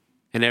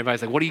 And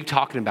everybody's like, what are you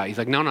talking about? He's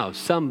like, no,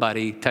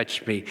 somebody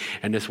touched me.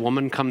 And this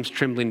woman comes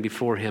trembling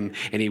before him,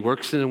 and he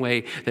works in a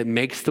way that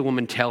makes the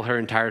woman tell her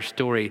entire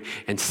story.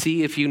 And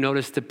see if you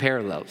notice the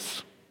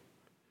parallels.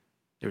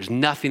 There's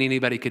nothing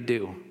anybody could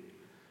do.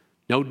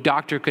 No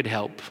doctor could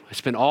help. I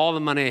spent all the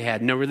money I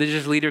had. No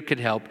religious leader could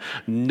help.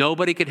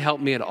 Nobody could help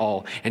me at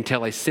all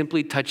until I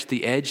simply touched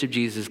the edge of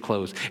Jesus'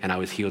 clothes, and I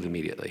was healed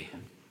immediately.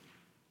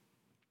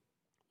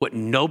 What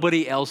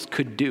nobody else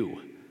could do,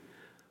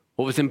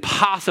 what was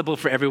impossible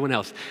for everyone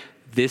else,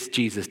 this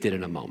Jesus did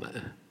in a moment.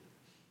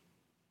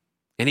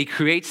 And he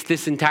creates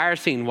this entire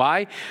scene.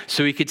 Why?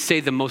 So he could say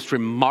the most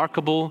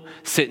remarkable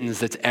sentence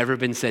that's ever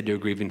been said to a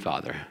grieving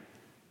father.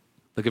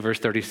 Look at verse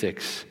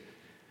 36.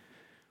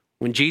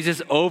 When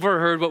Jesus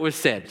overheard what was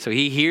said, so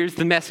he hears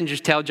the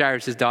messengers tell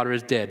Jairus his daughter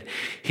is dead,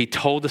 he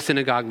told the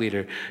synagogue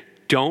leader,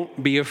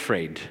 don't be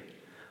afraid,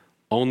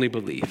 only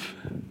believe.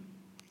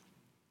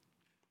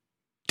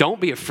 Don't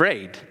be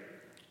afraid.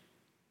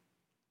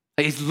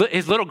 His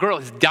little girl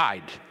has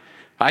died.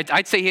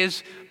 I'd say he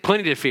has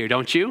plenty to fear,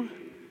 don't you?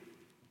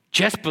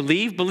 Just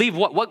believe. Believe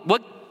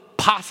what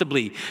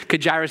possibly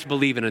could Jairus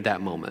believe in at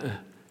that moment?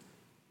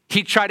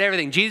 He tried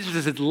everything. Jesus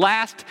was his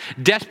last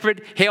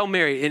desperate Hail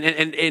Mary,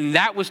 and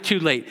that was too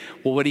late.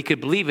 Well, what he could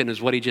believe in is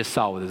what he just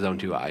saw with his own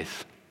two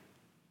eyes.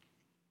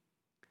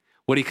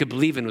 What he could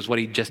believe in was what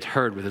he just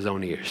heard with his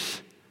own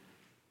ears.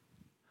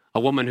 A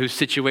woman whose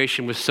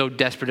situation was so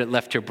desperate it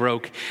left her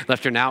broke,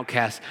 left her an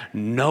outcast.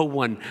 No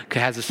one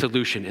has a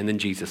solution, and then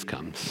Jesus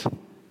comes.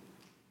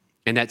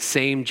 And that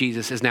same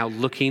Jesus is now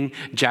looking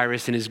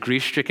Jairus in his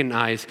grief-stricken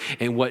eyes,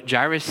 and what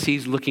Jairus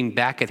sees looking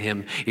back at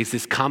him is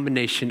this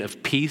combination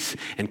of peace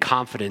and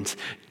confidence.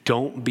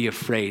 Don't be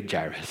afraid,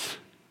 Jairus.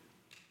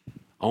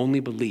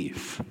 Only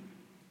believe.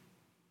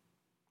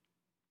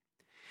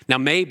 Now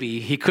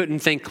maybe he couldn't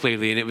think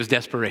clearly and it was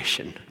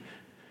desperation.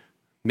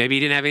 Maybe he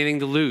didn't have anything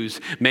to lose.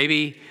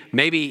 Maybe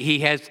he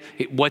has,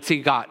 what's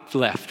he got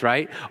left,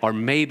 right? Or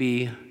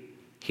maybe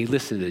he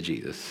listened to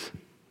Jesus.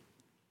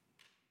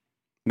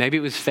 Maybe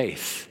it was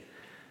faith.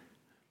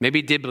 Maybe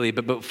he did believe,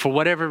 but for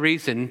whatever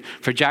reason,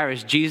 for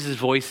Jairus, Jesus'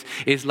 voice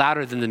is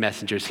louder than the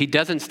messengers. He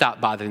doesn't stop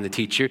bothering the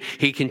teacher.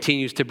 He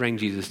continues to bring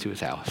Jesus to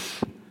his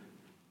house.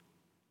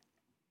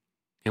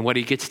 And what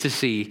he gets to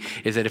see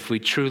is that if we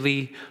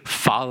truly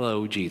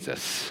follow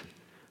Jesus,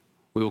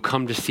 we will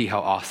come to see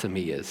how awesome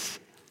he is.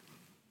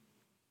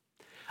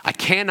 I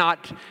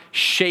cannot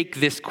shake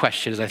this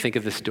question as I think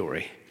of this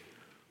story.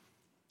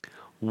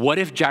 What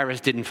if Jairus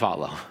didn't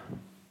follow?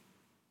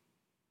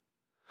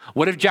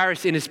 What if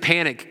Jairus, in his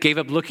panic, gave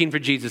up looking for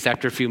Jesus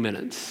after a few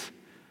minutes?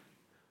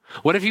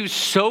 What if he was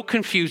so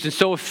confused and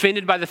so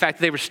offended by the fact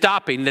that they were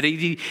stopping that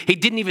he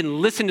didn't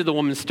even listen to the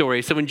woman's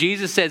story? So when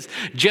Jesus says,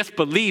 just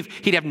believe,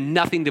 he'd have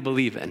nothing to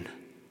believe in.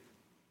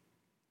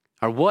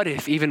 Or what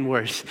if, even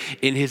worse,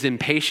 in his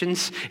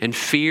impatience and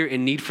fear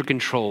and need for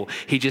control,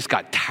 he just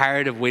got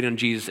tired of waiting on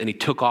Jesus and he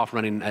took off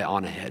running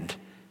on ahead?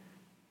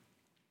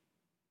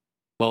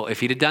 Well,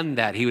 if he'd have done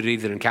that, he would have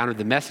either encountered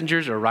the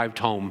messengers or arrived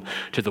home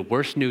to the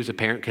worst news a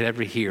parent could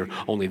ever hear,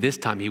 only this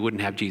time he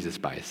wouldn't have Jesus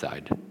by his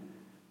side.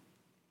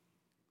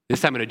 This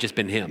time it would have just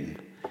been him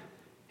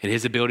and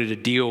his ability to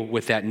deal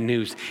with that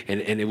news,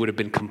 and it would have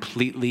been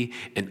completely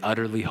and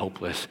utterly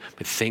hopeless.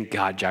 But thank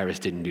God Jairus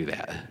didn't do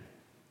that.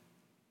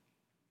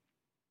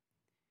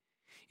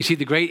 You see,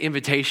 the great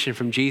invitation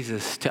from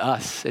Jesus to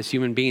us as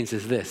human beings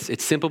is this.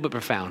 It's simple but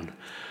profound.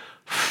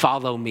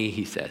 Follow me,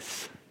 he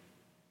says.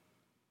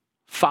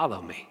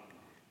 Follow me.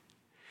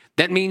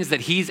 That means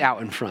that he's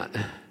out in front.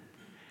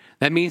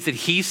 That means that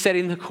he's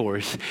setting the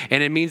course,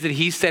 and it means that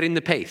he's setting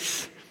the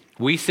pace.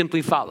 We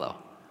simply follow.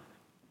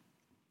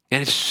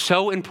 And it's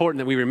so important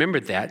that we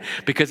remember that,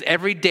 because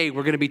every day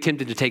we're going to be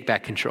tempted to take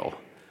back control.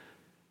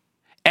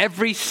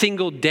 Every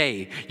single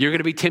day you're going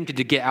to be tempted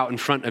to get out in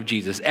front of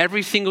Jesus.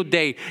 Every single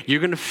day you're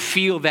going to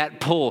feel that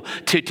pull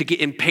to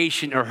get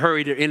impatient or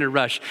hurried or in a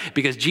rush,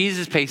 because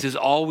Jesus' pace is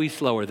always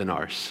slower than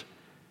ours.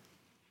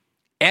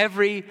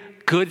 Every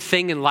good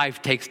thing in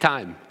life takes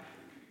time.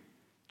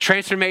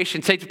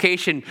 Transformation,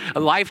 sanctification,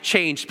 life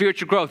change,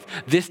 spiritual growth,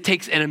 this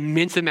takes an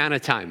immense amount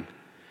of time.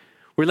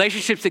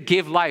 Relationships that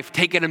give life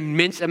take an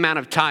immense amount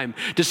of time.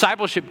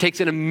 Discipleship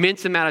takes an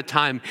immense amount of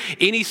time.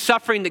 Any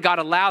suffering that God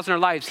allows in our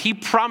lives, he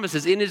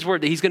promises in his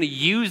word that he's going to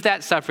use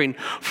that suffering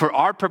for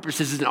our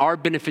purposes and our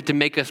benefit to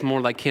make us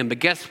more like him. But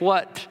guess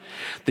what?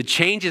 The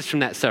changes from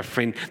that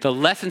suffering, the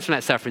lessons from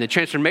that suffering, the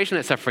transformation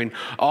of that suffering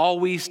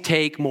always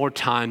take more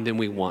time than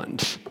we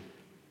want.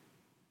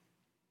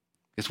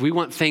 Because we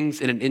want things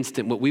in an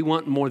instant. What we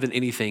want more than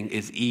anything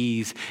is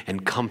ease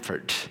and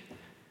comfort.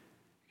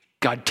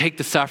 God, take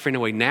the suffering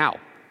away now.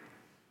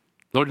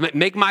 Lord,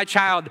 make my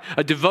child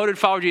a devoted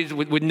follower of Jesus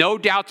with no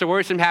doubts or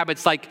worrisome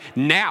habits, like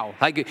now.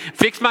 Like,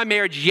 fix my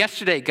marriage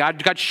yesterday,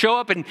 God. God, show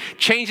up and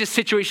change this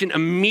situation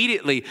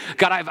immediately.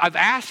 God, I've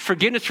asked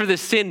forgiveness for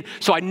this sin,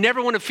 so I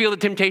never want to feel the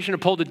temptation or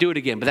pull to do it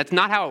again. But that's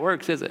not how it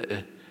works, is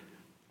it?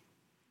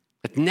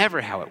 That's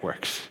never how it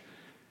works.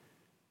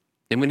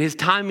 And when his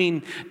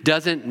timing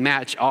doesn't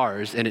match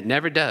ours, and it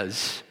never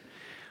does,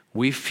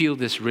 we feel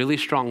this really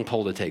strong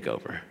pull to take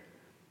over.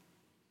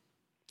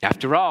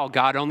 After all,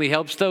 God only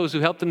helps those who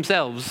help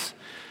themselves,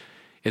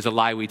 is a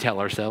lie we tell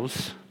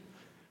ourselves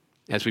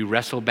as we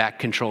wrestle back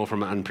control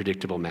from an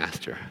unpredictable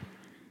master.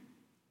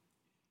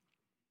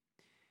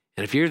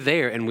 And if you're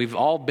there, and we've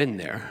all been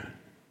there,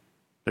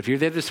 but if you're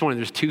there this morning,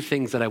 there's two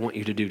things that I want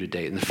you to do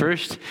today. And the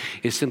first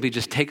is simply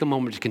just take a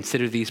moment to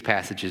consider these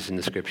passages in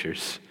the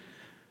scriptures.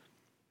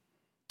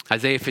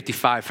 Isaiah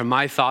 55, for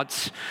my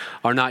thoughts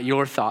are not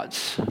your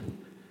thoughts,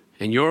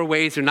 and your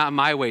ways are not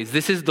my ways.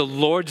 This is the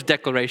Lord's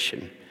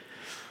declaration.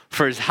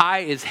 For as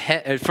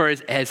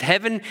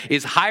heaven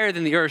is higher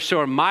than the earth, so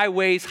are my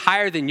ways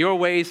higher than your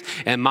ways,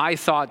 and my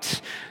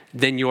thoughts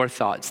than your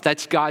thoughts.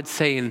 That's God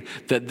saying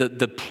that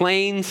the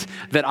planes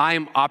that I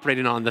am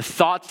operating on, the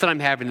thoughts that I'm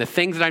having, the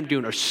things that I'm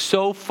doing are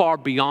so far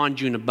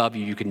beyond you and above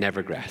you, you can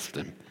never grasp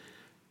them.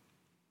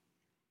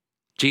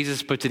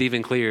 Jesus puts it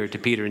even clearer to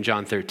Peter in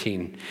John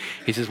 13.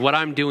 He says, what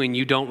I'm doing,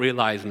 you don't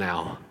realize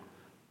now,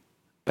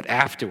 but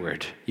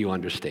afterward you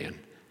understand.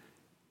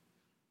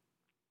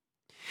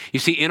 You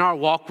see, in our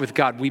walk with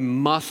God, we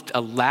must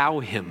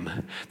allow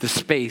him the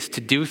space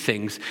to do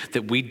things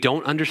that we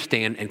don't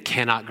understand and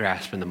cannot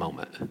grasp in the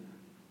moment.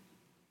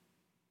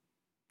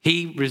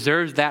 He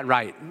reserves that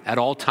right at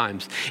all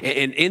times.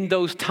 And in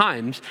those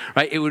times,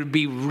 right, it would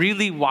be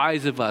really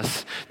wise of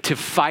us to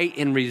fight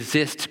and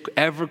resist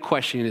ever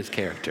questioning his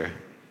character.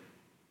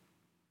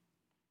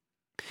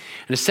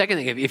 And the second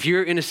thing, if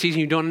you're in a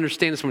season you don't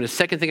understand this one, the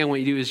second thing I want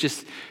you to do is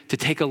just to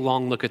take a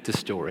long look at the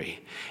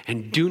story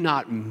and do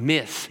not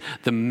miss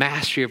the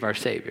mastery of our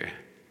Savior.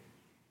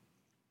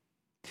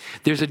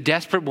 There's a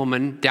desperate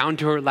woman down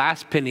to her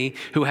last penny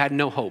who had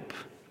no hope.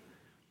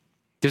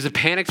 There's a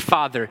panicked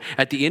father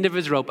at the end of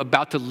his rope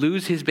about to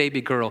lose his baby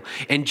girl.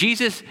 And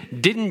Jesus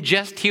didn't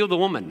just heal the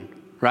woman,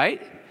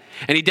 right?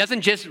 And he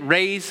doesn't just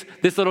raise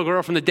this little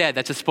girl from the dead.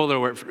 That's a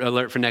spoiler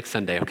alert for next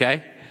Sunday,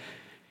 okay?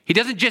 He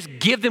doesn't just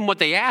give them what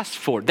they asked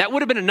for. That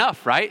would have been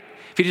enough, right?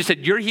 If he just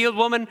said, you're healed,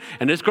 woman,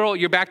 and this girl,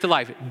 you're back to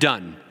life.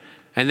 Done.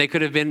 And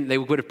they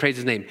would have praised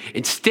his name.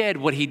 Instead,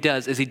 what he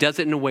does is he does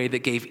it in a way that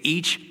gave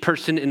each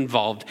person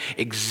involved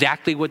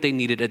exactly what they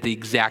needed at the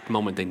exact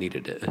moment they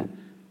needed it.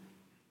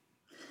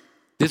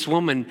 This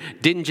woman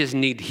didn't just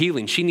need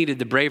healing. She needed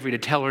the bravery to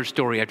tell her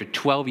story after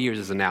 12 years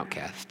as an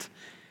outcast.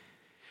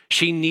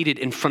 She needed,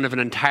 in front of an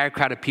entire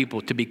crowd of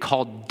people, to be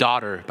called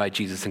daughter by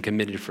Jesus and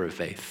committed for her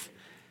faith.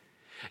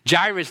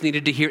 Jairus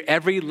needed to hear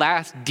every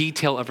last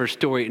detail of her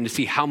story and to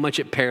see how much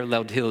it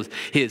paralleled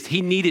his.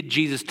 He needed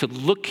Jesus to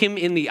look him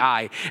in the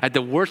eye at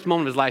the worst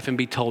moment of his life and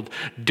be told,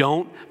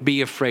 don't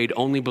be afraid,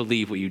 only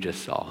believe what you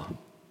just saw.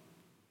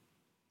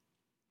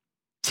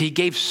 See, he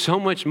gave so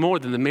much more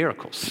than the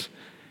miracles.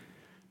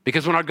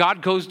 Because when our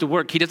God goes to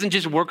work, he doesn't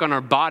just work on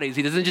our bodies.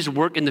 He doesn't just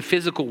work in the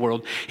physical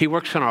world. He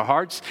works on our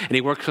hearts, and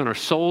he works on our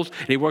souls,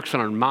 and he works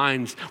on our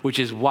minds, which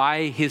is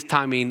why his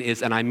timing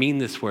is, and I mean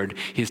this word,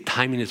 his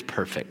timing is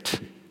perfect.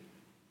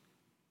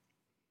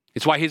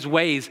 It's why his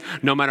ways,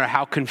 no matter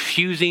how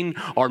confusing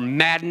or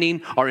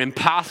maddening or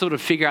impossible to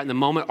figure out in the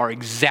moment, are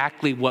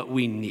exactly what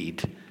we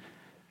need.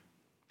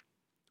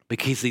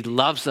 Because he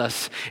loves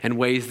us in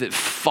ways that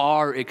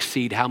far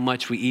exceed how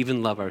much we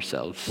even love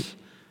ourselves.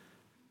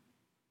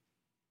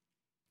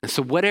 And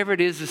so whatever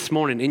it is this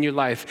morning in your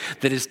life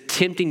that is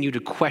tempting you to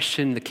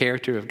question the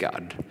character of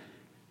God,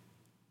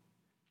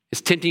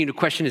 It's tempting you to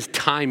question his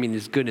timing,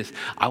 his goodness.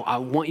 I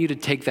want you to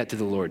take that to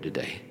the Lord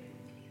today.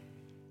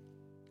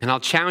 And I'll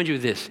challenge you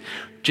with this.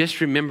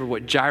 Just remember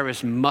what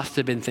Jairus must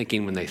have been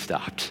thinking when they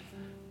stopped.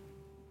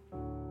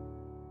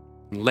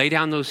 Lay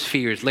down those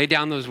fears, lay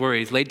down those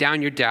worries, lay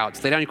down your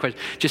doubts, lay down your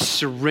questions. Just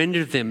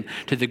surrender them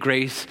to the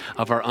grace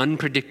of our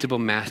unpredictable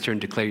master and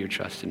declare your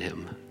trust in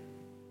him.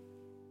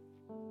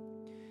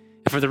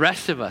 And for the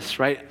rest of us,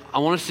 right, I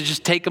want us to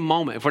just take a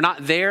moment. If we're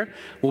not there,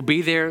 we'll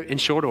be there in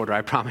short order,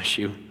 I promise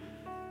you.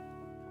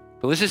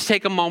 But let's just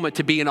take a moment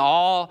to be in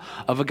awe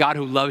of a God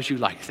who loves you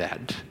like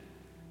that.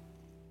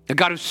 A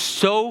God who's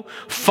so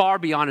far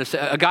beyond us,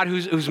 a God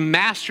whose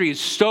mastery is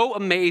so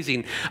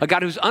amazing, a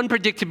God whose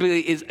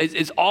unpredictability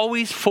is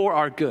always for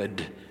our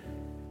good.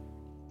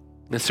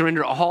 And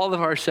surrender all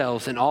of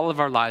ourselves and all of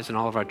our lives and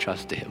all of our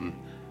trust to him.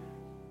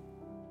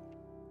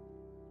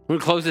 We're going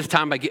to close this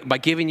time by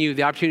giving you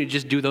the opportunity to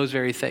just do those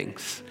very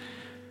things.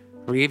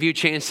 We're going to give you a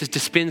chance to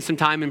spend some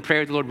time in prayer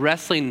with the Lord,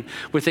 wrestling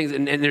with things.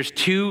 And there's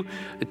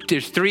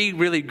three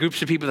really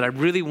groups of people that I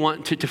really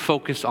want to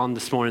focus on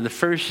this morning. The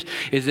first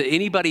is that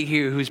anybody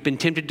here who's been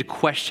tempted to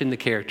question the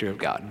character of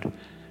God.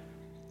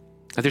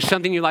 If there's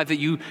something in your life that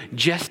you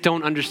just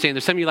don't understand,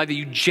 there's something in your life that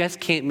you just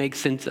can't make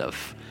sense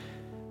of.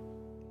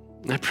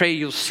 And I pray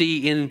you'll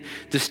see in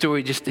the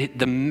story just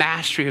the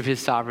mastery of his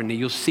sovereignty.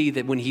 You'll see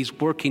that when he's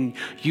working,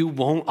 you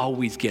won't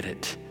always get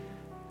it.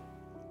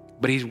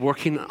 But he's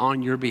working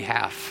on your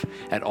behalf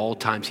at all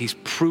times. He's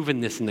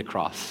proven this in the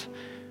cross.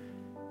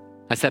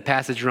 That's that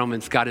passage in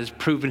Romans. God has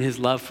proven his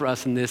love for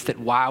us in this, that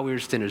while we were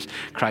sinners,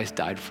 Christ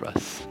died for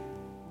us.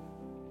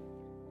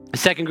 The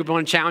second group I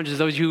want to challenge is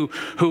those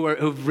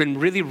who've been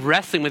really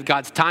wrestling with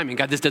God's timing.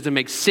 God, this doesn't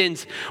make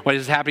sense why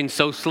this is happening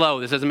so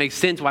slow. This doesn't make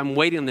sense why I'm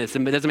waiting on this.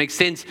 And it doesn't make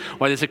sense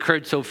why this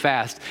occurred so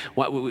fast.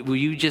 Will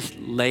you just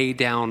lay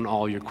down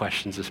all your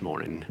questions this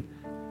morning?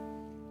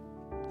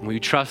 Will you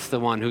trust the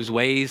one whose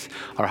ways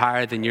are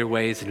higher than your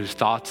ways and whose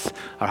thoughts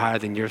are higher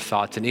than your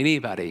thoughts? And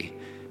anybody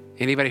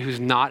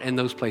who's not in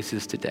those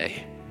places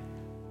today,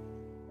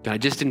 I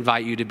just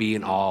invite you to be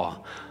in awe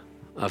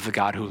of the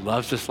God who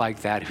loves us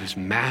like that, whose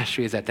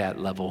mastery is at that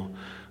level,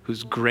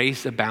 whose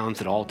grace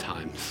abounds at all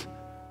times.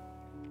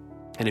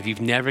 And if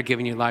you've never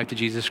given your life to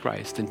Jesus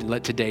Christ, then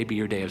let today be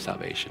your day of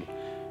salvation.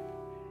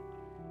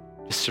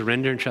 Just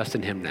surrender and trust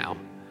in him now.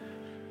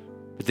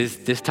 But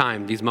this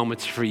time, these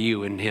moments for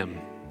you and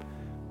him,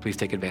 please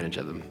take advantage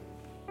of them.